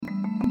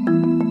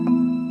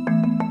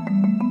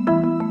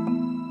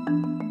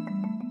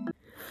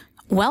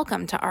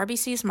Welcome to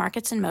RBC's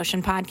Markets in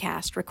Motion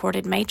podcast,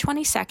 recorded May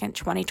 22nd,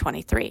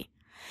 2023.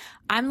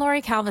 I'm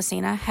Lori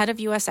Calvasina, Head of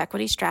U.S.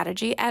 Equity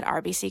Strategy at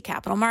RBC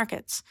Capital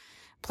Markets.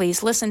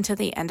 Please listen to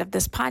the end of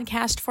this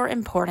podcast for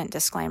important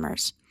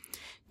disclaimers.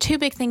 Two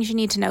big things you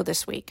need to know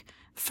this week.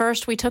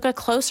 First, we took a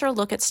closer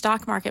look at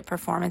stock market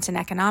performance and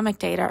economic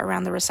data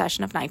around the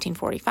recession of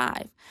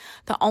 1945,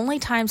 the only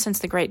time since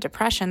the Great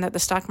Depression that the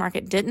stock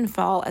market didn't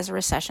fall as a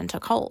recession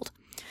took hold.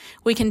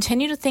 We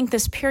continue to think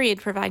this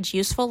period provides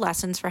useful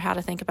lessons for how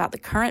to think about the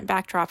current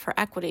backdrop for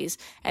equities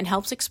and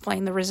helps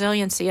explain the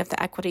resiliency of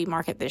the equity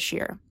market this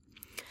year.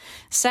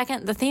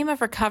 Second, the theme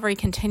of recovery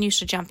continues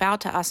to jump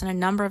out to us in a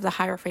number of the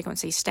higher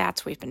frequency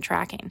stats we've been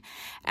tracking,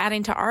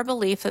 adding to our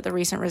belief that the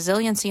recent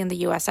resiliency in the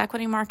U.S.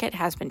 equity market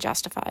has been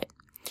justified.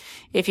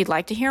 If you'd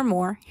like to hear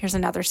more, here's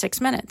another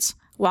 6 minutes.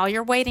 While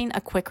you're waiting,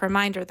 a quick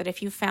reminder that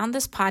if you found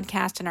this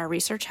podcast and our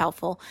research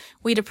helpful,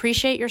 we'd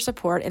appreciate your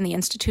support in the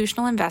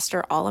Institutional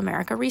Investor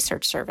All-America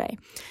Research Survey.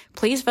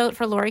 Please vote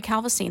for Lori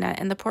Calvasina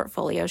in the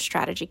Portfolio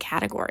Strategy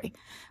category.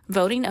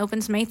 Voting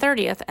opens May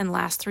 30th and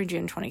lasts through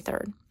June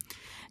 23rd.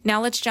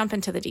 Now let's jump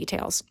into the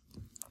details.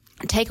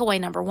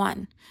 Takeaway number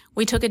 1.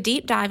 We took a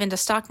deep dive into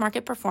stock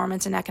market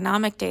performance and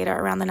economic data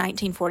around the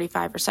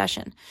 1945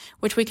 recession,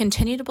 which we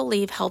continue to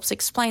believe helps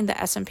explain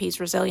the S&P's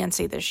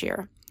resiliency this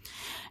year.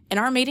 In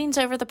our meetings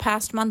over the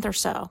past month or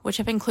so, which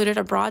have included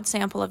a broad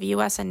sample of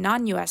U.S. and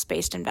non-U.S.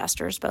 based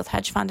investors, both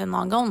hedge fund and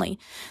long only,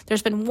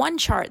 there's been one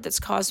chart that's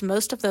caused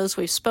most of those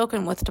we've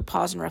spoken with to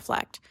pause and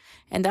reflect.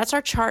 And that's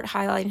our chart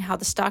highlighting how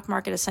the stock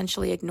market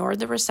essentially ignored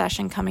the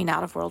recession coming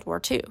out of World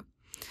War II.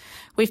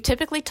 We've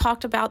typically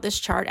talked about this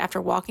chart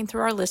after walking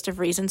through our list of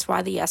reasons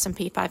why the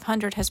S&P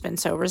 500 has been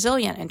so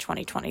resilient in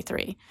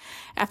 2023.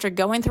 After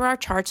going through our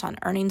charts on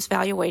earnings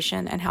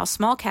valuation and how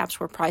small caps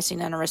were pricing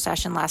in a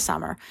recession last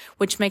summer,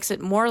 which makes it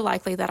more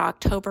likely that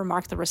October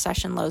marked the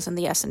recession lows in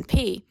the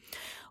S&P,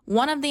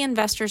 one of the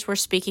investors we're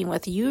speaking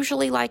with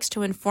usually likes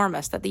to inform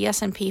us that the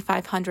S&P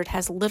 500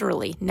 has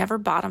literally never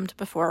bottomed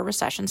before a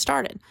recession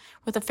started,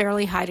 with a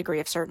fairly high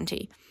degree of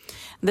certainty.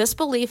 This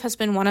belief has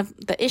been one of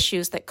the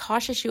issues that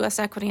cautious U.S.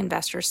 equity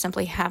investors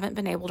simply haven't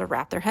been able to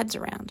wrap their heads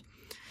around.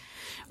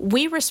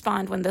 We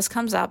respond when this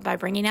comes up by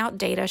bringing out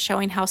data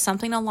showing how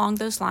something along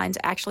those lines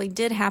actually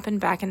did happen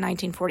back in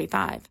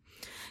 1945.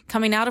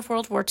 Coming out of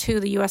World War II,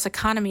 the U.S.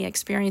 economy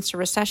experienced a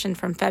recession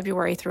from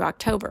February through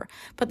October,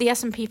 but the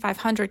S&P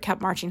 500 kept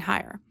marching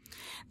higher.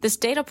 This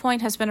data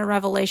point has been a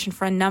revelation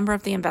for a number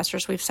of the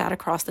investors we've sat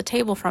across the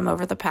table from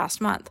over the past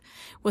month,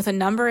 with a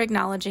number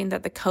acknowledging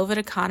that the COVID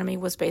economy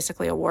was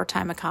basically a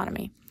wartime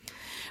economy.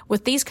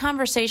 With these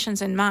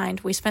conversations in mind,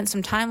 we spent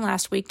some time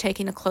last week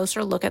taking a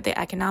closer look at the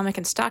economic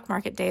and stock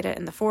market data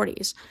in the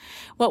 40s.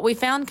 What we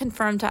found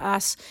confirmed to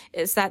us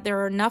is that there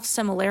are enough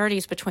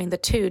similarities between the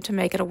two to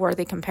make it a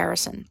worthy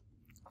comparison.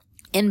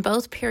 In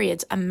both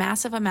periods, a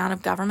massive amount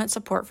of government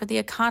support for the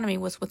economy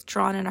was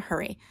withdrawn in a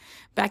hurry.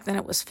 Back then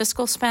it was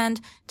fiscal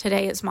spend,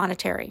 today it's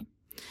monetary.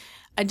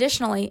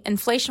 Additionally,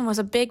 inflation was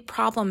a big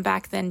problem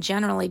back then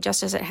generally,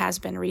 just as it has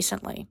been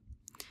recently.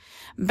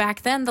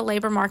 Back then, the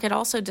labor market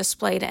also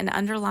displayed an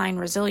underlying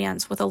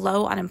resilience with a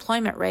low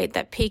unemployment rate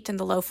that peaked in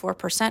the low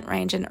 4%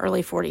 range in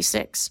early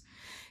 46.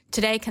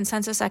 Today,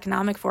 consensus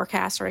economic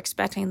forecasts are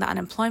expecting the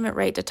unemployment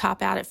rate to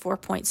top out at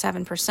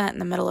 4.7% in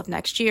the middle of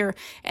next year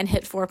and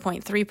hit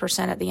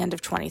 4.3% at the end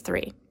of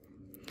 23.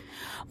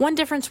 One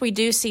difference we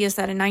do see is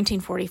that in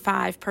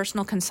 1945,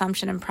 personal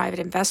consumption and private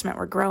investment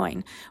were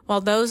growing,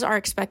 while those are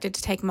expected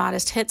to take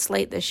modest hits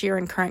late this year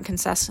in current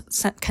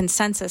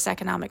consensus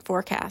economic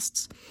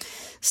forecasts.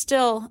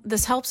 Still,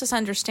 this helps us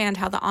understand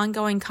how the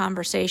ongoing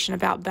conversation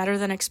about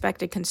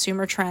better-than-expected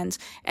consumer trends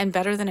and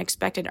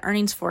better-than-expected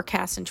earnings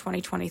forecasts in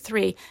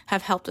 2023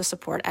 have helped to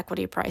support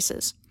equity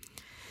prices.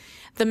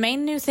 The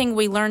main new thing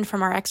we learned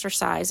from our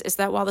exercise is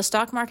that while the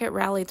stock market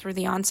rallied through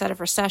the onset of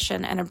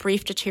recession and a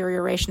brief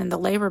deterioration in the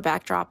labor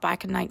backdrop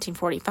back in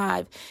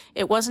 1945,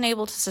 it wasn't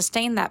able to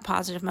sustain that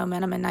positive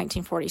momentum in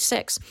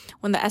 1946,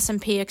 when the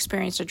S&P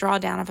experienced a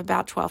drawdown of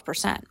about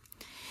 12%.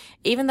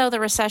 Even though the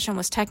recession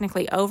was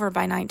technically over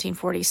by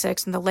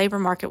 1946 and the labor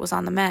market was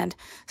on the mend,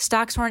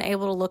 stocks weren't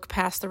able to look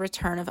past the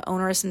return of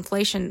onerous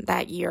inflation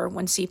that year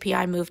when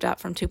CPI moved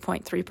up from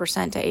 2.3%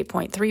 to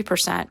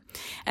 8.3%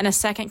 and a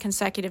second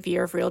consecutive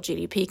year of real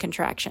GDP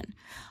contraction.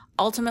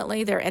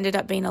 Ultimately, there ended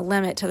up being a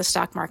limit to the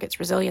stock market's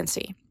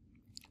resiliency.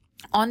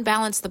 On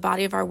balance, the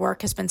body of our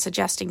work has been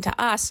suggesting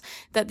to us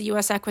that the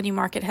U.S. equity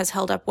market has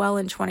held up well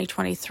in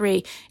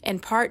 2023, in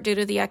part due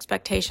to the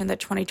expectation that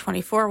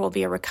 2024 will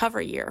be a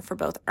recovery year for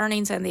both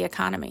earnings and the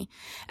economy,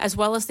 as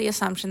well as the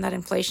assumption that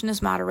inflation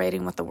is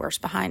moderating with the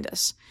worst behind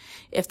us.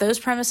 If those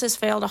premises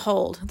fail to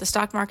hold, the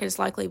stock market is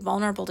likely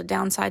vulnerable to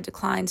downside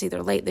declines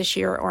either late this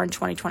year or in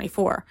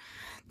 2024.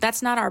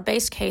 That's not our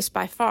base case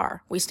by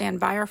far. We stand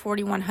by our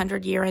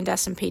 4,100 year-end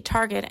S&P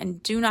target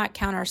and do not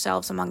count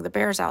ourselves among the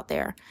bears out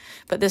there.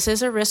 But this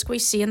is a risk we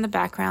see in the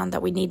background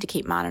that we need to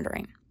keep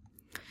monitoring.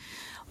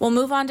 We'll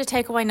move on to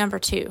takeaway number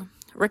 2.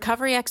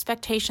 Recovery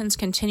expectations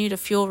continue to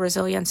fuel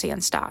resiliency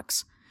in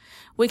stocks.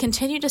 We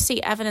continue to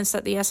see evidence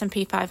that the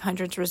S&P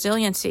 500's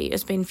resiliency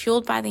is being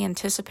fueled by the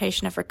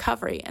anticipation of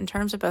recovery in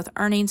terms of both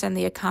earnings and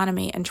the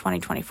economy in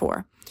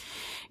 2024.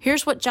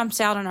 Here's what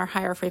jumps out on our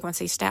higher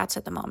frequency stats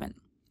at the moment.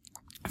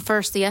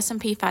 First, the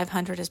S&P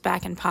 500 is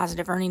back in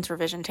positive earnings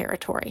revision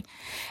territory.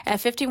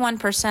 At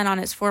 51% on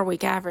its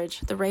 4-week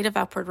average, the rate of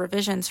upward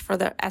revisions for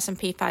the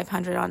S&P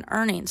 500 on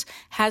earnings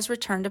has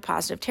returned to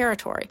positive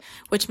territory,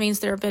 which means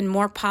there have been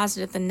more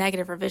positive than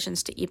negative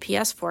revisions to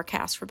EPS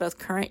forecasts for both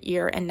current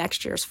year and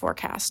next year's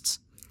forecasts.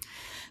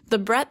 The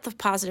breadth of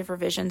positive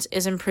revisions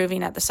is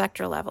improving at the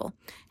sector level.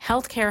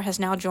 Healthcare has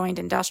now joined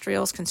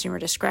industrials, consumer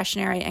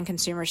discretionary, and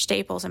consumer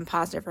staples in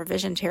positive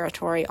revision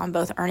territory on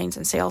both earnings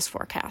and sales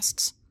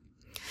forecasts.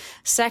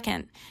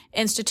 Second,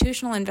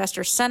 institutional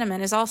investor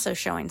sentiment is also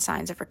showing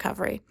signs of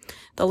recovery.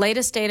 The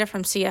latest data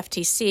from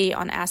CFTC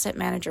on asset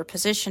manager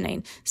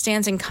positioning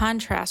stands in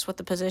contrast with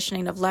the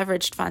positioning of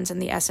leveraged funds in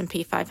the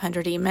S&P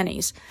 500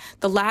 E-minis.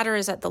 The latter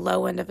is at the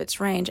low end of its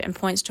range and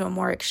points to a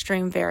more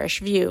extreme bearish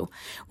view.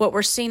 What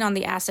we're seeing on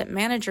the asset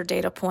manager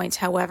data points,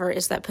 however,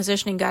 is that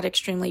positioning got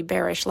extremely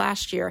bearish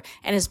last year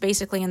and is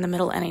basically in the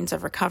middle innings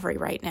of recovery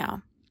right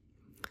now.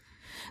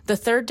 The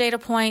third data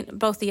point,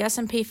 both the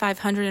S&P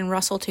 500 and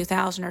Russell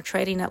 2000 are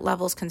trading at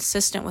levels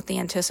consistent with the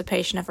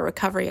anticipation of a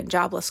recovery in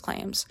jobless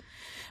claims.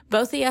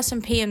 Both the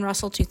S&P and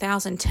Russell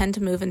 2000 tend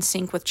to move in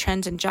sync with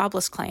trends in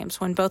jobless claims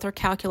when both are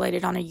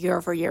calculated on a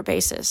year-over-year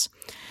basis.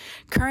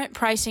 Current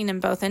pricing in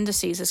both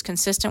indices is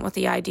consistent with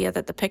the idea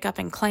that the pickup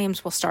in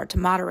claims will start to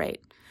moderate.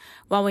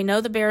 While we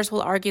know the bears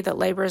will argue that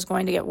labor is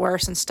going to get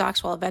worse and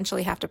stocks will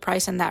eventually have to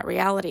price in that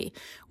reality,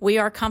 we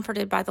are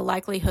comforted by the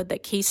likelihood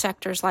that key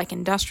sectors like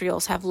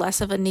industrials have less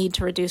of a need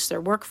to reduce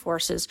their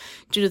workforces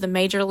due to the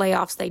major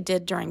layoffs they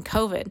did during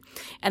COVID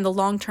and the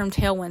long-term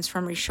tailwinds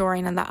from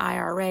reshoring and the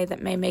IRA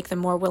that may make them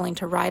more willing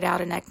to ride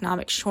out an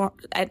economic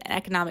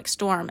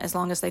storm as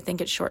long as they think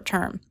it's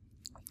short-term.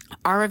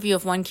 Our review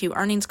of 1Q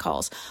earnings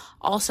calls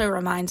also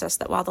reminds us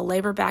that while the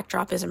labor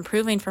backdrop is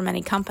improving for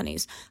many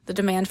companies, the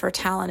demand for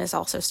talent is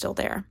also still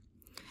there.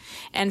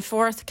 And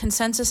fourth,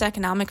 consensus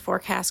economic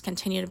forecasts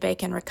continue to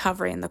bake in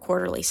recovery in the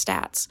quarterly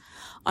stats.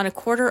 On a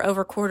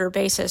quarter-over-quarter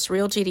basis,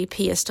 real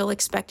GDP is still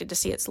expected to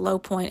see its low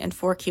point in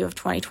 4Q of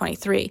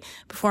 2023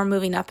 before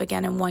moving up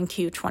again in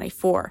 1Q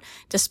 24,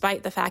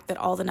 despite the fact that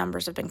all the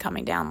numbers have been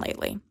coming down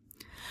lately.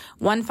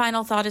 One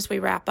final thought as we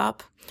wrap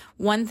up.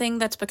 One thing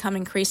that's become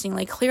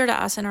increasingly clear to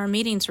us in our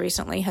meetings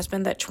recently has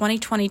been that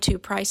 2022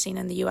 pricing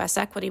in the U.S.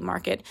 equity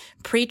market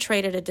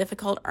pre-traded a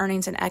difficult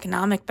earnings and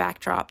economic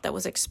backdrop that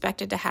was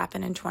expected to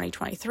happen in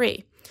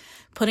 2023.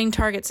 Putting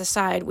targets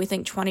aside, we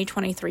think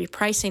 2023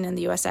 pricing in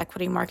the U.S.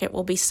 equity market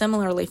will be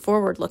similarly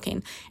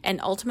forward-looking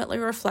and ultimately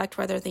reflect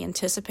whether the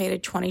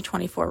anticipated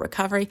 2024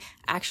 recovery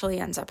actually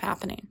ends up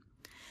happening.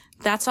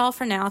 That's all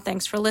for now.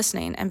 Thanks for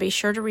listening, and be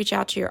sure to reach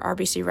out to your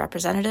RBC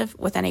representative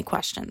with any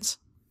questions.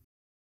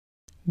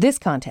 This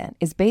content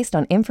is based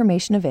on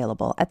information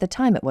available at the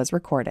time it was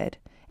recorded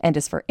and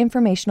is for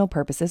informational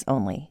purposes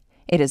only.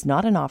 It is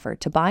not an offer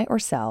to buy or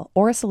sell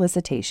or a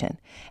solicitation,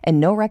 and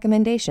no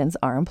recommendations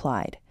are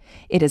implied.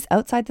 It is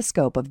outside the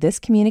scope of this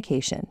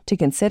communication to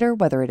consider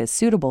whether it is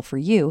suitable for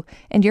you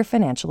and your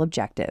financial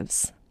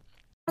objectives.